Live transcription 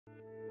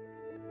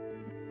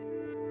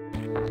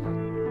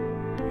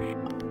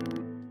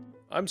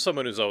I'm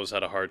someone who's always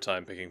had a hard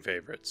time picking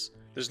favorites.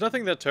 There's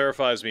nothing that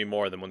terrifies me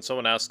more than when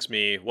someone asks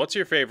me, what's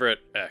your favorite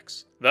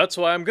X? That's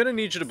why I'm gonna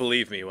need you to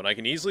believe me when I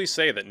can easily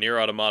say that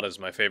NieR Automata is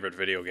my favorite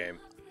video game.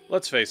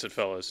 Let's face it,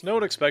 fellas, no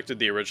one expected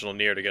the original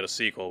NieR to get a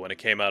sequel when it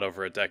came out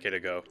over a decade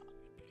ago.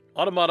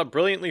 Automata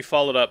brilliantly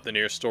followed up the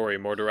NieR story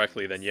more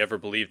directly than you ever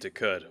believed it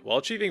could, while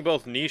achieving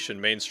both niche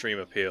and mainstream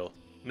appeal.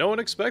 No one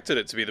expected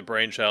it to be the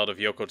brainchild of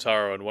Yoko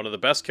Taro and one of the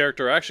best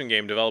character action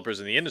game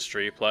developers in the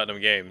industry, Platinum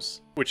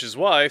Games. Which is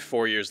why,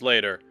 4 years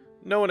later,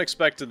 no one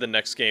expected the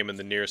next game in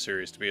the NieR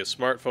series to be a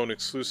smartphone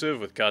exclusive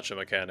with gatcha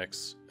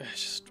mechanics.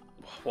 Just,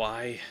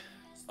 why?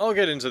 I'll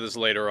get into this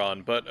later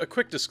on, but a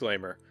quick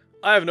disclaimer.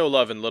 I have no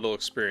love and little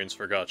experience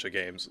for gatcha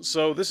games,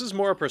 so this is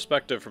more a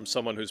perspective from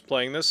someone who's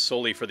playing this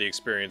solely for the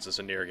experience as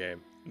a NieR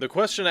game. The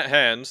question at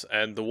hand,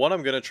 and the one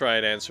I'm gonna try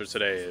and answer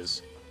today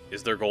is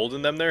there gold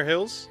in them there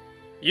hills?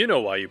 You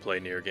know why you play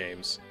NieR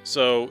games.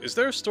 So, is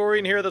there a story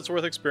in here that's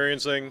worth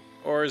experiencing,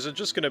 or is it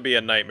just gonna be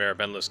a nightmare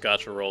of endless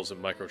gacha rolls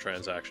and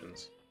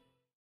microtransactions?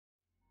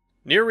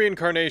 NieR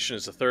Reincarnation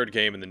is the third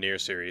game in the NieR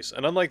series,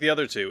 and unlike the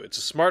other two, it's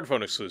a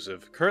smartphone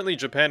exclusive, currently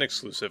Japan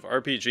exclusive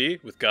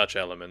RPG with gacha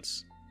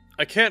elements.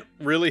 I can't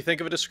really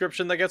think of a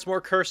description that gets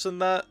more cursed than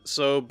that,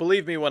 so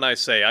believe me when I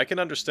say I can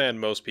understand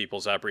most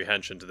people's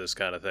apprehension to this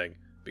kind of thing,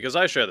 because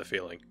I share the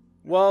feeling.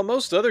 While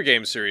most other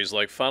game series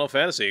like Final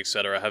Fantasy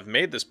etc. have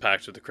made this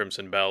pact with the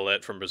Crimson Ballet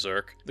from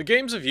Berserk, the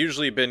games have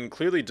usually been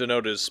clearly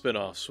denoted as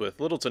spin-offs with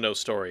little to no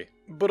story.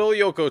 But old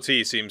Yoko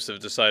T seems to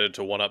have decided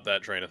to one-up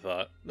that train of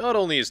thought. Not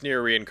only is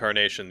NieR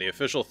Reincarnation the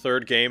official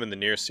third game in the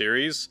NieR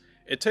series,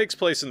 it takes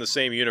place in the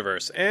same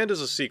universe and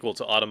is a sequel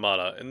to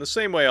Automata in the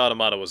same way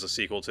Automata was a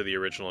sequel to the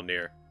original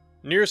NieR.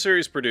 NieR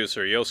series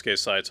producer Yosuke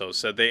Saito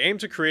said they aim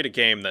to create a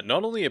game that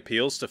not only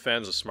appeals to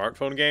fans of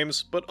smartphone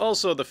games, but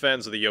also the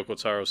fans of the Yoko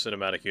Taro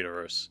cinematic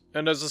universe.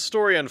 And as the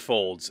story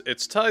unfolds,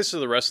 its ties to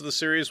the rest of the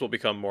series will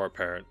become more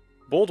apparent.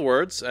 Bold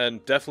words,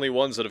 and definitely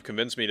ones that have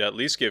convinced me to at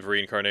least give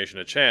Reincarnation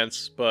a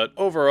chance, but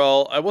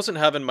overall, I wasn't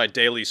having my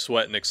daily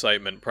sweat and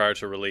excitement prior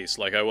to release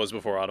like I was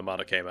before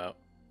Automata came out.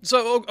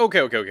 So,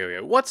 okay,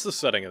 what's the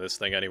setting of this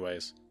thing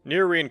anyways?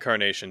 NieR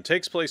Reincarnation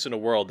takes place in a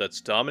world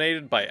that's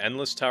dominated by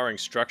endless towering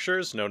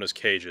structures known as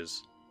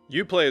cages.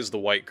 You play as the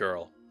white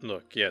girl.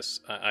 Look,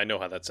 yes, I know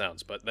how that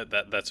sounds, but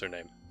that's her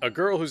name. A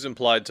girl who's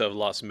implied to have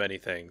lost many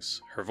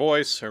things. Her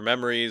voice, her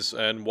memories,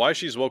 and why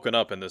she's woken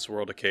up in this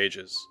world of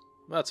cages.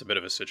 That's a bit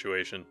of a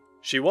situation.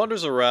 She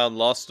wanders around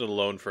lost and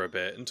alone for a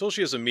bit until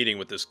she has a meeting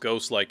with this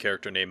ghost-like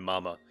character named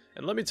Mama.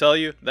 And let me tell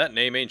you, that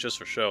name ain't just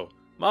for show.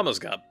 Mama's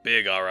got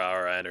big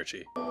aura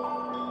energy.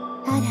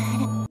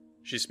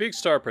 She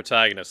speaks to our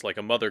protagonist like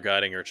a mother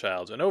guiding her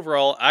child, and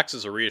overall acts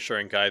as a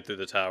reassuring guide through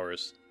the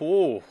towers.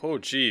 Oh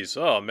geez,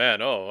 oh man,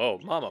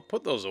 Mama,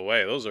 put those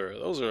away. Those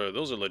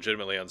are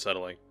legitimately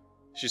unsettling.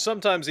 She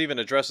sometimes even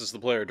addresses the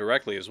player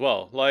directly as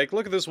well. Like,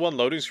 look at this one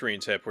loading screen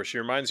tip where she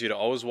reminds you to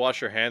always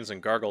wash your hands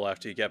and gargle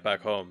after you get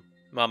back home.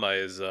 Mama,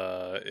 is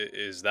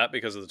that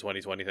because of the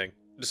 2020 thing?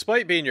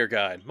 Despite being your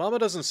guide, Mama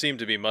doesn't seem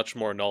to be much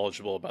more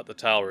knowledgeable about the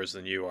towers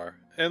than you are,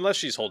 unless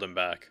she's holding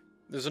back.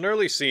 There's an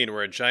early scene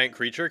where a giant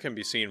creature can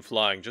be seen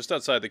flying just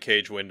outside the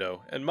cage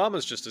window, and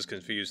Mama's just as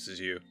confused as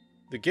you.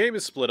 The game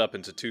is split up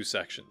into two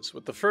sections,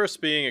 with the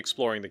first being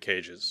exploring the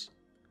cages.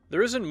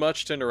 There isn't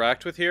much to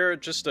interact with here,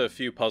 just a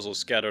few puzzles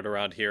scattered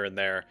around here and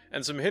there,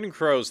 and some hidden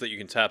crows that you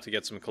can tap to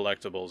get some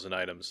collectibles and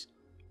items.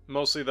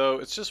 Mostly though,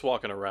 it's just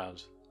walking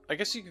around. I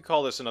guess you could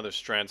call this another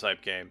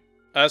Strand-type game.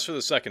 As for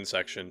the second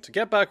section, to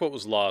get back what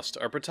was lost,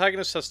 our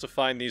protagonist has to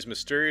find these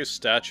mysterious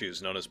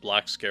statues known as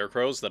black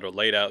scarecrows that are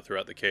laid out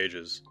throughout the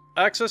cages.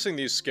 Accessing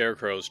these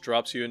scarecrows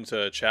drops you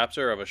into a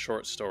chapter of a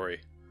short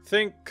story.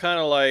 Think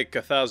kinda like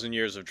 1,000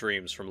 Years of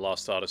Dreams from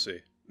Lost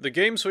Odyssey. The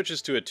game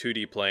switches to a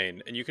 2D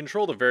plane, and you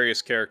control the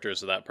various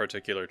characters of that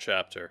particular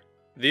chapter.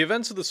 The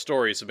events of the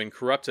stories have been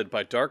corrupted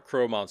by dark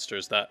crow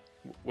monsters that...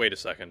 Wait a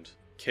second.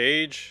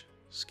 Cage?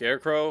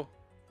 Scarecrow?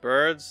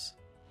 Birds?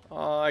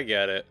 Oh, I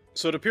get it.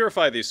 So to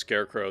purify these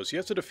scarecrows, you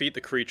have to defeat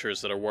the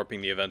creatures that are warping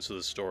the events of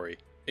the story.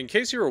 In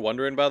case you were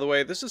wondering, by the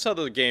way, this is how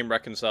the game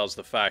reconciles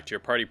the fact your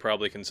party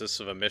probably consists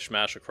of a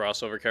mishmash of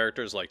crossover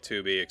characters like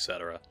 2B,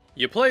 etc.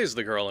 You play as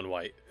the girl in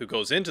white, who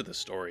goes into the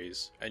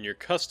stories, and your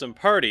custom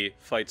party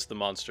fights the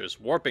monsters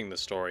warping the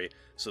story,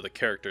 so the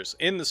characters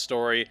in the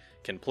story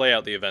can play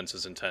out the events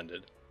as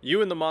intended.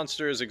 You and the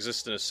monsters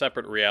exist in a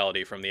separate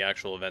reality from the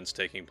actual events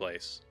taking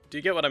place. Do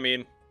you get what I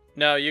mean?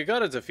 Now, you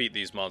gotta defeat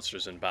these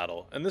monsters in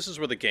battle, and this is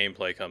where the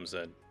gameplay comes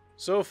in.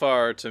 So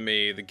far, to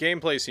me, the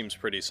gameplay seems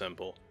pretty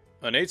simple.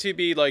 An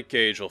ATB-like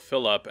gauge will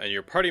fill up and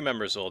your party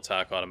members will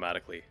attack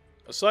automatically.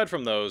 Aside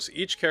from those,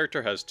 each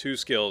character has 2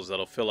 skills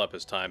that'll fill up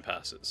as time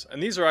passes,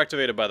 and these are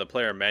activated by the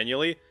player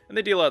manually, and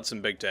they deal out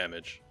some big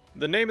damage.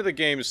 The name of the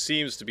game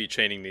seems to be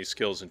chaining these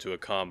skills into a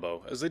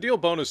combo, as they deal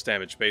bonus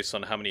damage based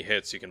on how many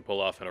hits you can pull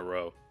off in a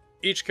row.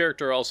 Each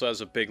character also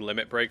has a big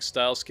limit break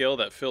style skill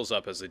that fills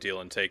up as they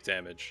deal and take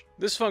damage.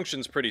 This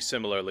functions pretty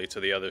similarly to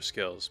the other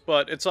skills,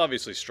 but it's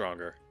obviously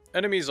stronger.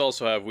 Enemies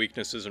also have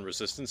weaknesses and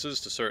resistances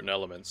to certain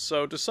elements,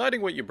 so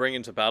deciding what you bring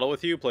into battle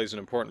with you plays an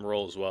important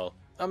role as well.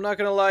 I'm not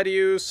gonna lie to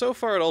you, so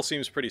far it all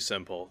seems pretty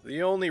simple.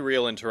 The only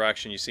real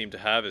interaction you seem to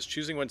have is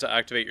choosing when to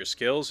activate your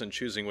skills and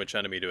choosing which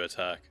enemy to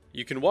attack.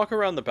 You can walk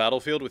around the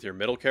battlefield with your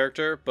middle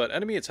character, but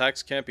enemy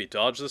attacks can't be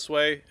dodged this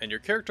way, and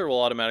your character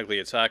will automatically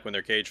attack when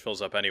their gauge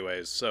fills up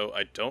anyways, so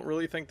I don't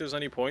really think there's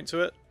any point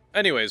to it.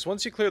 Anyways,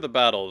 once you clear the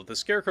battle, the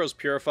Scarecrow's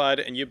purified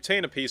and you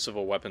obtain a piece of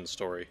a weapon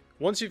story.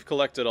 Once you've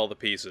collected all the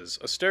pieces,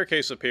 a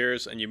staircase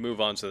appears and you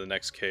move on to the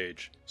next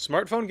cage.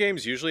 Smartphone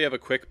games usually have a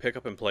quick pick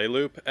up and play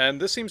loop,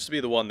 and this seems to be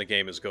the one the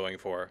game is going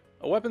for.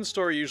 A weapon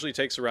story usually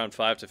takes around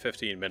 5 to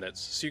 15 minutes,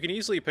 so you can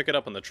easily pick it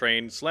up on the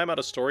train, slam out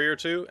a story or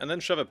two, and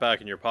then shove it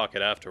back in your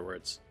pocket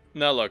afterwards.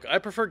 Now look, I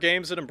prefer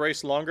games that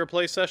embrace longer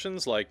play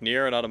sessions like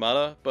NieR and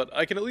Automata, but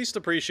I can at least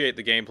appreciate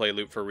the gameplay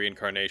loop for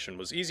Reincarnation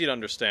was easy to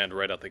understand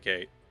right out the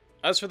gate.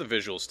 As for the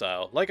visual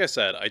style, like I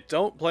said, I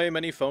don't play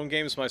many phone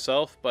games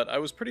myself, but I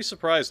was pretty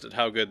surprised at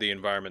how good the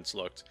environments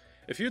looked.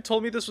 If you had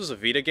told me this was a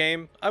Vita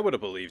game, I would have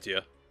believed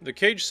you. The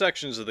cage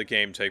sections of the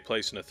game take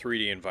place in a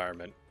 3D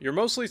environment. You're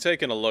mostly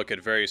taking a look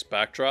at various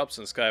backdrops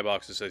and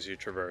skyboxes as you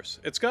traverse.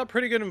 It's got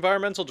pretty good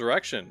environmental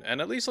direction,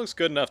 and at least looks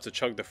good enough to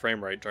chug the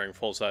frame rate during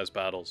full-size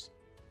battles.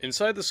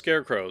 Inside the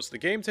Scarecrows, the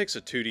game takes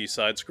a 2D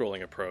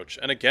side-scrolling approach,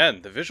 and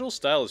again, the visual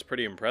style is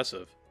pretty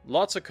impressive.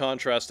 Lots of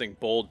contrasting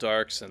bold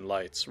darks and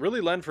lights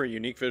really lend for a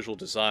unique visual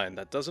design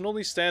that doesn't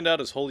only stand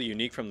out as wholly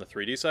unique from the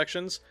 3D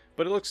sections,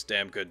 but it looks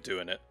damn good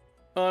doing it.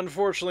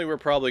 Unfortunately, we're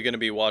probably going to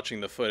be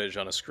watching the footage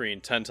on a screen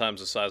 10 times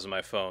the size of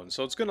my phone,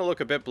 so it's going to look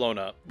a bit blown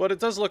up, but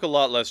it does look a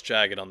lot less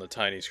jagged on the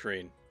tiny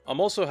screen. I'm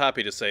also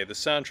happy to say the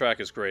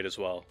soundtrack is great as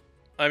well.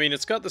 I mean,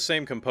 it's got the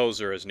same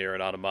composer as NieR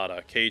and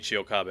Automata, Keiichi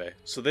Okabe,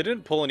 so they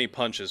didn't pull any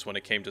punches when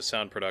it came to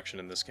sound production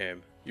in this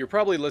game. You're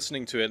probably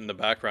listening to it in the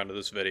background of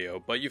this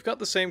video, but you've got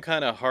the same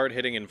kind of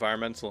hard-hitting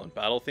environmental and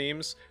battle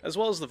themes, as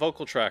well as the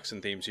vocal tracks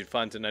and themes you'd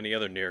find in any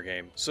other NieR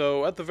game.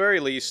 So, at the very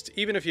least,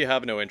 even if you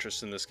have no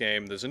interest in this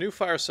game, there's a new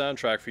fire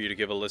soundtrack for you to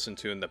give a listen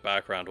to in the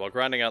background while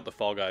grinding out the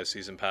Fall Guys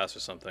Season Pass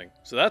or something.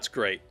 So that's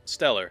great.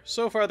 Stellar.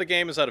 So far the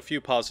game has had a few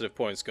positive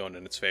points going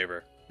in its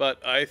favor.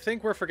 But I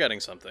think we're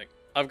forgetting something.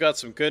 I've got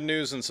some good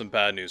news and some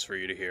bad news for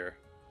you to hear.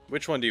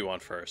 Which one do you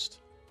want first?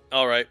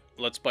 Alright,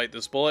 let's bite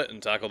this bullet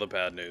and tackle the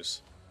bad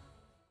news.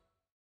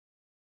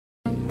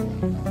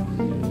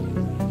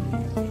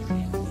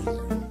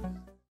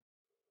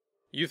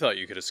 You thought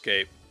you could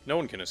escape. No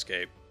one can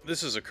escape.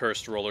 This is a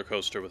cursed roller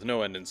coaster with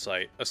no end in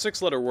sight, a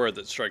 6-letter word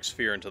that strikes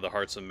fear into the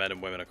hearts of men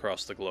and women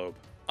across the globe.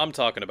 I'm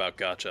talking about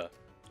gatcha.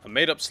 A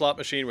made-up slot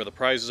machine where the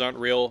prizes aren't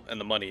real and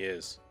the money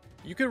is.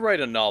 You could write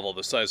a novel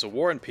the size of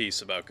War and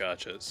Peace about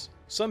gachas.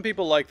 Some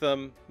people like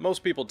them,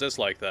 most people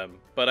dislike them,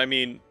 but I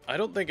mean, I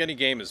don't think any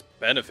game has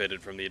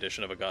benefited from the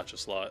addition of a gacha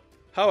slot.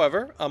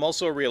 However, I'm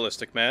also a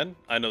realistic man.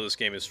 I know this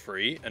game is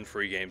free, and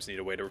free games need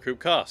a way to recoup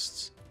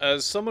costs.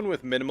 As someone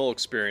with minimal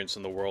experience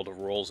in the world of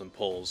rolls and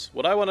pulls,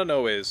 what I want to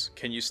know is,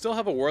 can you still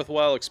have a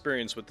worthwhile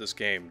experience with this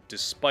game,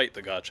 despite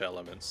the gacha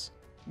elements?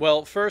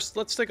 Well, first,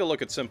 let's take a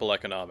look at simple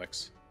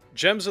economics.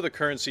 Gems are the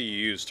currency you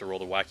use to roll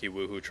the wacky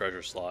woohoo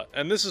treasure slot,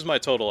 and this is my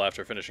total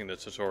after finishing the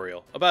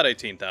tutorial, about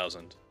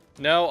 18,000.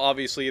 Now,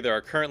 obviously, there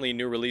are currently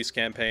new release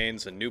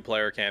campaigns and new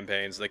player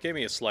campaigns that gave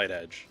me a slight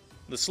edge.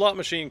 The slot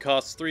machine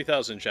costs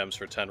 3,000 gems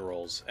for 10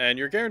 rolls, and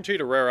you're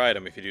guaranteed a rare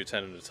item if you do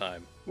 10 at a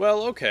time.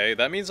 Well, okay,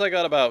 that means I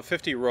got about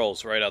 50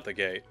 rolls right out the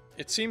gate.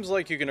 It seems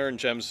like you can earn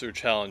gems through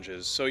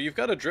challenges, so you've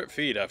got a drip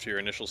feed after your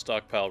initial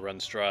stockpile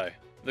runs dry.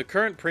 The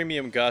current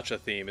premium gacha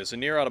theme is a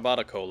NieR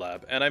Automata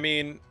collab, and I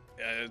mean,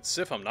 it's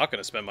if I'm not going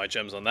to spend my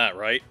gems on that,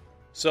 right?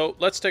 So,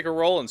 let's take a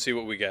roll and see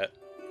what we get.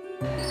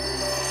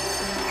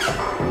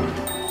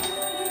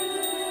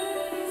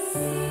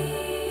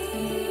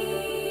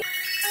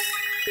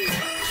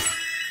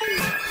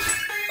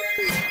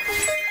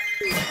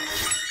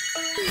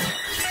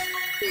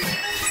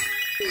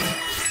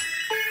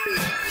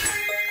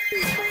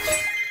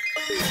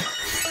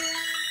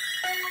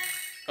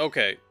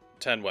 Okay,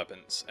 10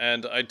 weapons,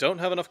 and I don't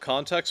have enough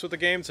context with the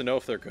game to know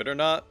if they're good or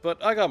not,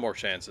 but I got more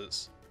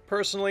chances.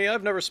 Personally,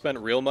 I've never spent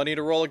real money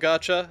to roll a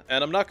gacha,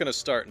 and I'm not going to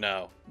start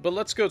now, but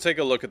let's go take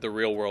a look at the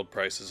real world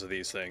prices of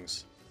these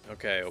things.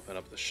 Okay, open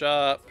up the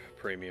shop,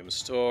 premium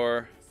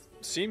store.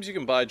 Seems you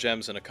can buy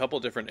gems in a couple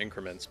different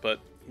increments,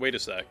 but wait a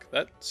sec,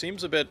 that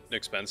seems a bit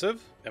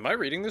expensive? Am I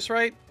reading this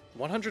right?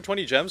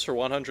 120 gems for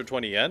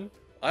 120 yen?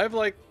 I have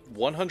like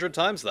 100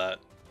 times that.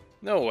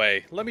 No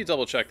way, let me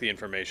double check the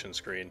information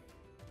screen.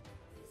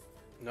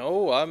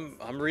 No,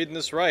 I'm reading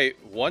this right.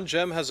 1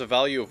 gem has a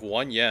value of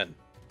 1 yen.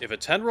 If a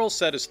 10 roll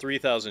set is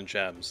 3,000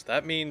 gems,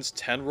 that means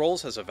 10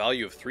 rolls has a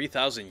value of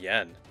 3,000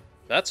 yen.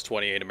 That's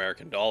 28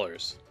 American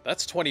dollars.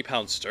 That's 20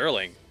 pounds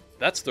sterling.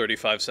 That's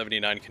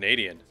 35.79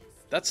 Canadian.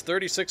 That's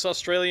 36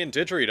 Australian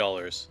didgeridoo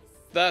dollars.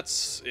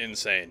 That's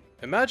insane.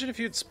 Imagine if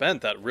you'd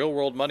spent that real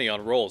world money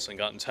on rolls and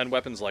gotten 10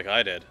 weapons like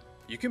I did.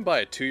 You can buy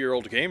a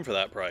 2-year-old game for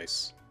that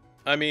price.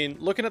 I mean,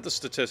 looking at the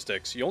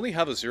statistics, you only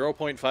have a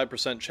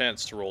 0.5%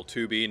 chance to roll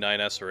 2B,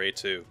 9S, or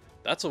A2.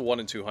 That's a 1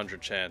 in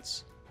 200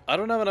 chance. I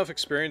don't have enough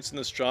experience in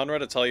this genre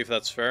to tell you if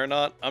that's fair or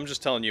not, I'm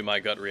just telling you my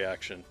gut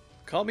reaction.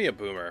 Call me a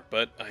boomer,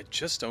 but I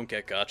just don't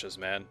get gachas,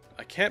 man.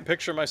 I can't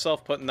picture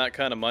myself putting that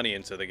kind of money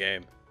into the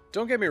game.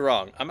 Don't get me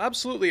wrong, I'm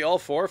absolutely all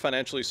for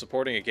financially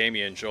supporting a game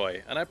you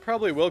enjoy, and I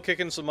probably will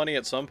kick in some money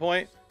at some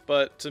point,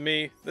 but to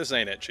me, this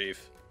ain't it,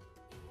 chief.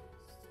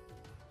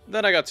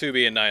 Then I got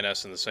 2B and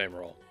 9S in the same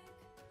role.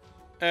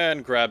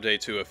 And grabbed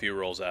A2 a few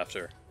rolls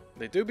after.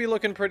 They do be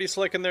looking pretty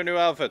slick in their new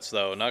outfits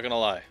though, not gonna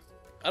lie.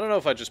 I don't know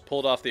if I just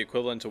pulled off the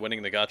equivalent to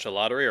winning the gacha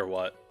lottery or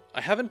what. I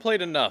haven't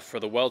played enough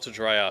for the well to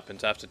dry up and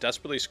to have to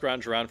desperately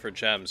scrounge around for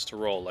gems to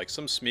roll like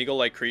some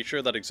Smeagol-like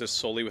creature that exists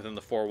solely within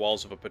the four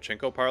walls of a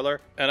pachinko parlor,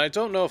 and I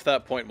don't know if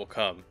that point will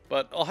come,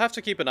 but I'll have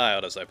to keep an eye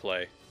out as I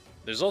play.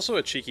 There's also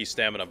a cheeky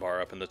stamina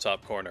bar up in the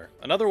top corner,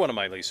 another one of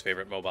my least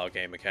favorite mobile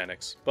game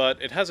mechanics,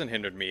 but it hasn't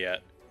hindered me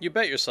yet. You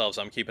bet yourselves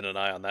I'm keeping an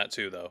eye on that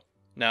too though.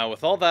 Now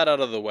with all that out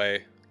of the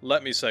way,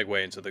 let me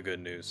segue into the good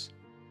news.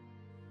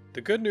 The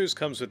good news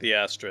comes with the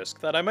asterisk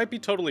that I might be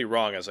totally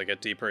wrong as I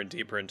get deeper and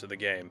deeper into the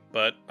game,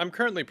 but I'm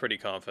currently pretty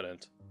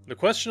confident. The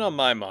question on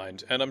my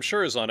mind, and I'm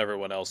sure is on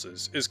everyone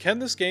else's, is can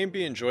this game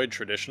be enjoyed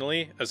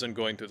traditionally, as in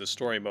going through the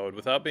story mode,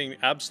 without being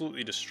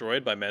absolutely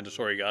destroyed by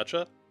mandatory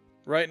gacha?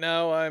 Right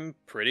now, I'm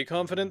pretty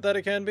confident that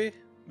it can be.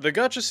 The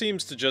gacha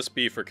seems to just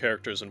be for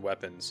characters and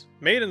weapons.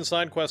 Main and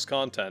side quest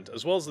content,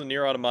 as well as the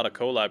NieR Automata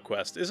collab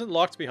quest, isn't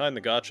locked behind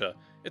the gacha,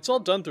 it's all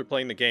done through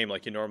playing the game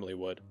like you normally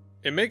would.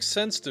 It makes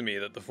sense to me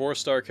that the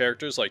 4-star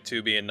characters like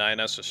 2B and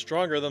 9S are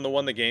stronger than the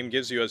one the game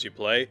gives you as you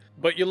play,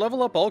 but you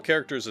level up all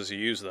characters as you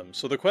use them,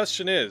 so the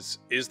question is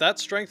that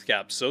strength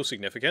gap so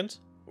significant?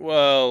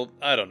 Well,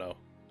 I don't know.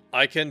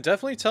 I can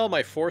definitely tell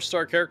my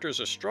 4-star characters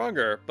are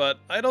stronger, but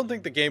I don't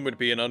think the game would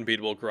be an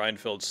unbeatable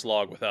grind-filled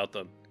slog without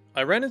them.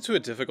 I ran into a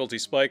difficulty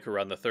spike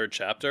around the 3rd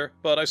chapter,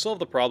 but I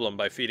solved the problem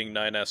by feeding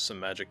 9S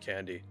some magic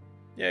candy.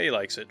 Yeah, he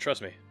likes it,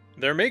 trust me.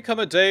 There may come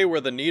a day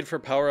where the need for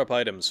power-up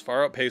items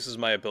far outpaces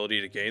my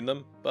ability to gain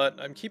them, but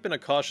I'm keeping a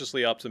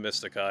cautiously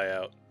optimistic eye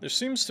out. There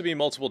seems to be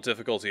multiple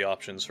difficulty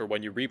options for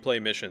when you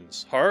replay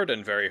missions, hard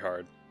and very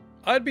hard.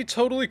 I'd be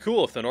totally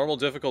cool if the normal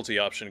difficulty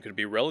option could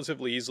be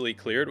relatively easily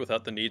cleared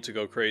without the need to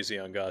go crazy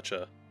on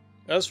gacha.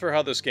 As for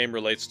how this game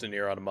relates to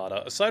NieR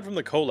Automata, aside from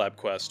the collab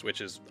quest,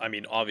 which is,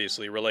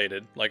 obviously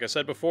related, like I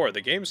said before,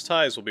 the game's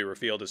ties will be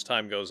revealed as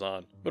time goes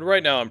on. But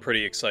right now I'm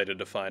pretty excited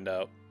to find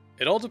out.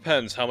 It all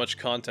depends how much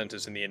content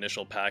is in the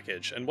initial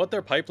package, and what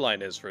their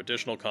pipeline is for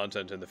additional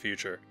content in the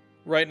future.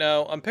 Right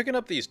now, I'm picking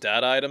up these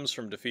data items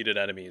from defeated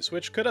enemies,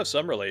 which could have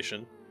some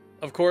relation.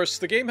 Of course,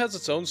 the game has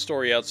its own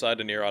story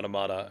outside of NieR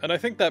Automata, and I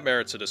think that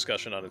merits a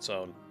discussion on its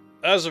own.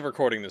 As of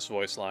recording this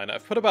voice line,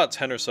 I've put about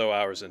 10 or so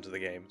hours into the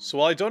game, so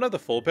while I don't have the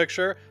full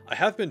picture, I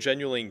have been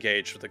genuinely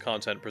engaged with the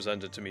content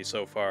presented to me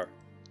so far.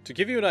 To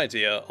give you an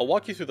idea, I'll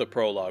walk you through the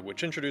prologue,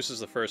 which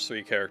introduces the first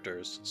 3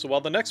 characters, so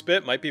while the next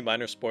bit might be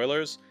minor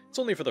spoilers, it's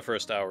only for the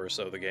first hour or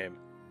so of the game.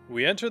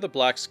 We enter the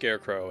Black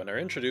Scarecrow and are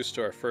introduced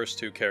to our first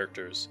 2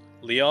 characters,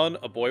 Leon,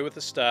 a boy with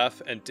a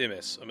staff, and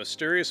Dimas, a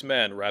mysterious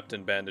man wrapped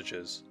in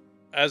bandages.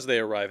 As they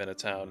arrive in a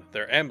town,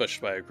 they're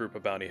ambushed by a group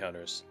of bounty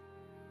hunters.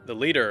 The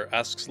leader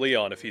asks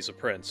Leon if he's a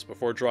prince,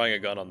 before drawing a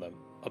gun on them.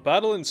 A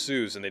battle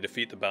ensues and they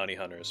defeat the bounty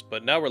hunters,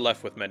 but now we're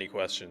left with many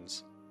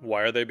questions.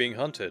 Why are they being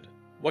hunted?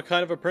 What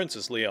kind of a prince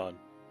is Leon?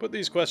 Put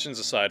these questions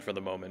aside for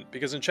the moment,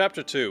 because in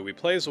Chapter 2, we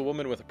play as a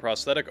woman with a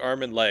prosthetic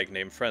arm and leg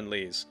named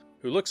Friend-Lise,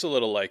 who looks a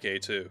little like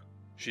A2.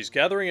 She's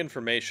gathering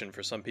information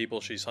for some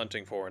people she's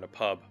hunting for in a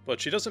pub,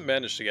 but she doesn't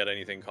manage to get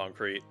anything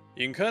concrete.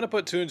 You can kinda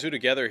put 2 and 2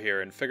 together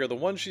here and figure the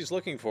ones she's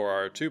looking for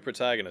are our 2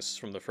 protagonists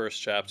from the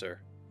first chapter.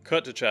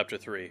 Cut to Chapter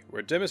 3,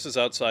 where Dimas is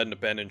outside an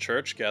abandoned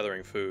church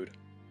gathering food.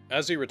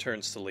 As he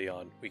returns to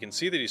Leon, we can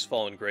see that he's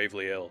fallen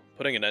gravely ill,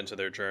 putting an end to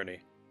their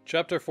journey.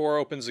 Chapter 4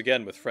 opens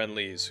again with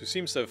Friend-Lise, who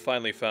seems to have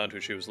finally found who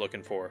she was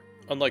looking for.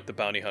 Unlike the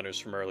bounty hunters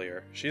from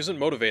earlier, she isn't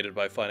motivated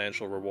by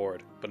financial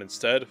reward, but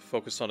instead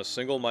focused on a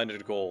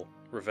single-minded goal,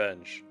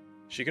 revenge.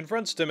 She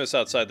confronts Dimas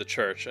outside the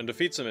church and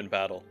defeats him in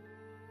battle.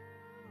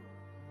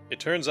 It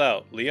turns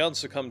out, Leon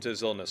succumbed to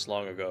his illness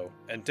long ago,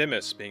 and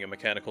Dimas, being a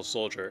mechanical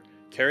soldier,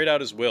 carried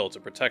out his will to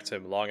protect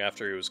him long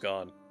after he was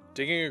gone.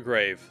 Digging a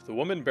grave, the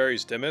woman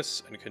buries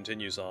Dimas and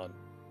continues on.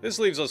 This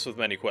leaves us with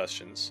many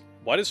questions.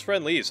 Why does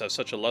Friend-Lise have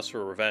such a lust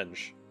for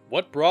revenge?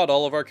 What brought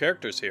all of our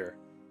characters here?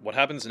 What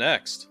happens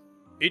next?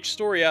 Each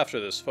story after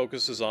this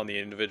focuses on the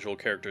individual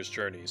characters'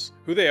 journeys,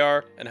 who they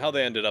are, and how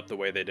they ended up the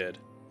way they did.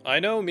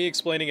 I know me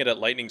explaining it at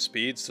lightning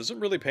speeds doesn't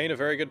really paint a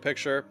very good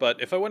picture, but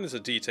if I went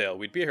into detail,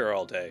 we'd be here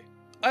all day.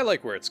 I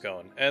like where it's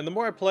going, and the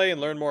more I play and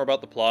learn more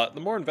about the plot,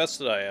 the more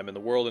invested I am in the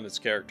world and its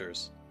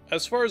characters.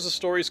 As far as the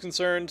story's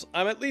concerned,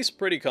 I'm at least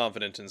pretty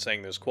confident in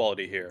saying there's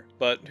quality here,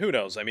 but who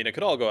knows, it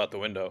could all go out the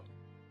window.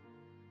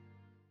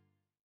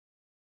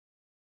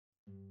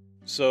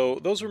 So,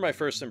 those were my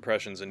first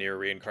impressions in NieR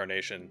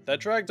Reincarnation. That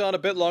dragged on a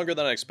bit longer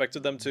than I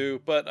expected them to,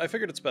 but I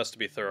figured it's best to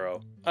be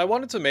thorough. I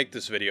wanted to make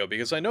this video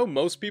because I know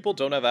most people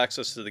don't have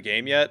access to the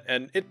game yet,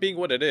 and it being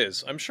what it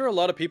is, I'm sure a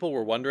lot of people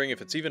were wondering if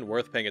it's even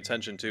worth paying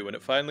attention to when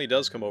it finally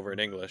does come over in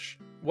English.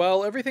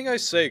 While everything I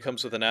say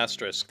comes with an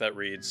asterisk that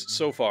reads,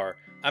 so far,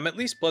 I'm at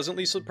least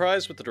pleasantly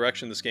surprised with the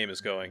direction this game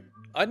is going.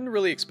 I didn't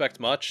really expect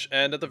much,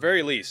 and at the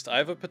very least, I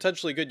have a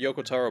potentially good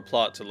Yoko Taro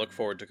plot to look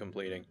forward to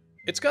completing.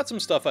 It's got some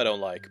stuff I don't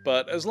like,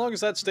 but as long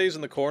as that stays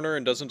in the corner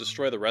and doesn't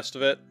destroy the rest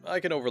of it, I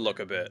can overlook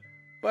a bit.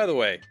 By the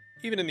way,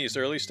 even in these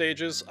early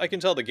stages, I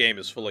can tell the game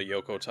is full of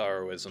Yoko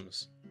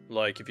Taro-isms.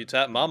 Like, if you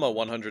tap Mama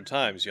 100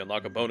 times, you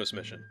unlock a bonus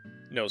mission.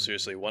 No,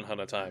 seriously,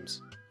 100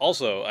 times.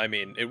 Also, I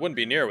mean, it wouldn't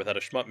be NieR without a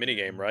shmup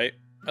minigame, right?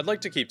 I'd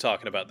like to keep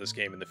talking about this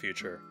game in the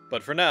future,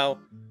 but for now,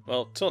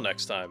 well, till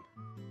next time.